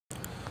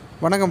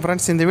வணக்கம்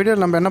ஃப்ரெண்ட்ஸ், இந்த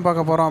வீடியோவில் நம்ம என்ன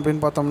பார்க்க போகிறோம்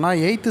அப்படின்னு பார்த்தோம்னா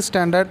 8th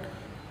standard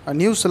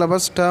new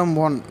syllabus term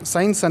 1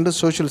 science and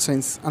social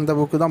science அந்த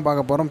புக்கு தான்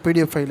பார்க்க போகிறோம்.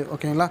 பிடிஎஃப் ஃபைல்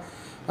ஓகேங்களா.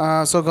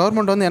 ஸோ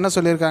கவர்மெண்ட் வந்து என்ன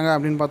சொல்லியிருக்காங்க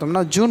அப்படின்னு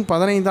பார்த்தோம்னா ஜூன்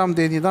 15ஆம்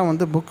தேதி தான்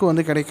வந்து புக்கு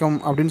வந்து கிடைக்கும்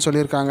அப்படின்னு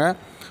சொல்லியிருக்காங்க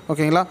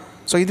ஓகேங்களா.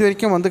 ஸோ இது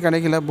வரைக்கும் வந்து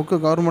கிடைக்கல, புக்கு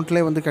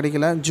கவர்மெண்ட்லேயே வந்து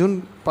கிடைக்கல. ஜூன்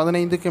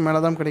 15க்கு மேலே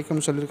தான்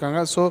கிடைக்கும்னு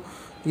சொல்லியிருக்காங்க. ஸோ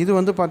இது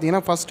வந்து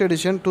பார்த்திங்கன்னா ஃபஸ்ட்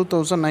எடிஷன்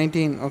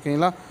 2019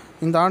 ஓகேங்களா.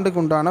 இந்த ஆண்டுக்கு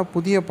உண்டான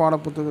புதிய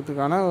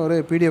பாடப்புத்தகத்துக்கான ஒரு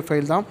பிடிஎஃப்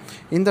ஃபைல் தான்.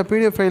 இந்த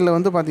பிடிஎஃப் ஃபைலில்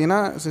வந்து பார்த்திங்கன்னா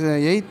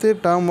 8th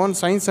term 1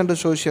 science and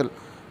social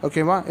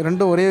ஓகேவா,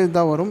 ரெண்டும் ஒரே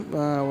இதாக வரும்.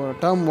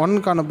 டேர்ம்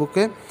 1க்கான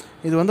புக்கு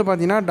இது வந்து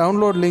பார்த்திங்கன்னா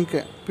download link,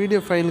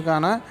 PDF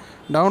ஃபைலுக்கான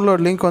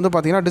download link வந்து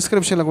பார்த்திங்கன்னா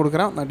டிஸ்கிரிப்ஷனில்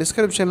கொடுக்குறேன். அந்த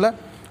டிஸ்கிரிப்ஷனில்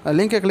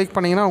லிங்கை கிளிக்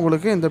பண்ணிங்கன்னா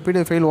உங்களுக்கு இந்த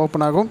பிடிஎஃப் ஃபைல்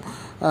ஓப்பன் ஆகும்.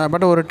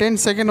 பட் ஒரு 10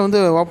 செகண்ட் வந்து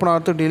ஓப்பன்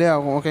ஆகிறதுக்கு டிலே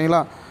ஆகும்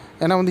ஓகேங்களா.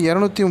 ஏன்னா வந்து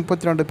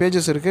 232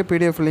 பேஜஸ் இருக்குது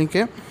பிடிஎஃப்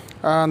லிங்க்கு.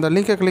 அந்த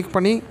லிங்கை கிளிக்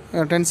பண்ணி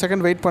 10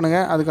 செகண்ட் வெயிட்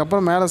பண்ணுங்கள்.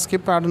 அதுக்கப்புறம் மேலே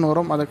ஸ்கிப் ஆடுன்னு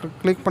வரும், அதை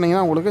கிளிக்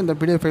பண்ணிங்கன்னா உங்களுக்கு இந்த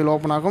பிடிஎஃப் ஃபைல்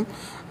ஓப்பன் ஆகும்.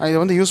 இதை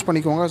வந்து யூஸ்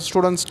பண்ணிக்கோங்க.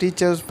 ஸ்டூடெண்ட்ஸ்,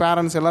 டீச்சர்ஸ்,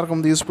 பேரண்ட்ஸ் எல்லாருக்கும்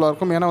வந்து யூஸ்ஃபுல்லாக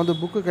இருக்கும். ஏன்னா வந்து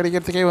புக்கு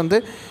கிடைக்கிறதுக்கே வந்து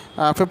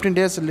 15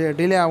 days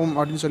டிலே ஆகும்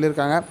அப்படின்னு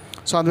சொல்லியிருக்காங்க.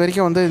 ஸோ அது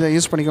வரைக்கும் வந்து இதை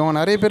யூஸ் பண்ணிக்கோங்க.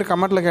 நிறைய பேர்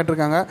கமெண்ட்டில்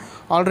கேட்டிருக்காங்க.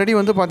 ஆல்ரெடி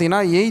வந்து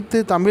பார்த்திங்கன்னா 8th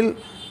Tamil,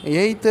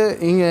 8th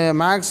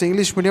maths,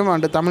 English medium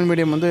and Tamil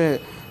medium வந்து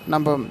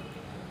நம்ம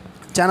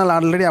சேனல்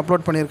ஆல்ரெடி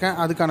அப்லோட் பண்ணியிருக்கேன்.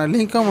 அதுக்கான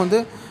லிங்க்கும் வந்து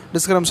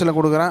டிஸ்கிரிப்ஷனில்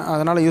கொடுக்குறேன்,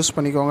 அதனால் யூஸ்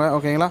பண்ணிக்கோங்க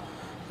ஓகேங்களா.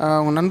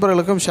 உங்கள்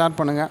நண்பர்களுக்கும் ஷேர்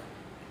பண்ணுங்கள்.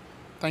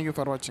 தேங்க்யூ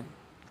ஃபார் வாட்சிங்.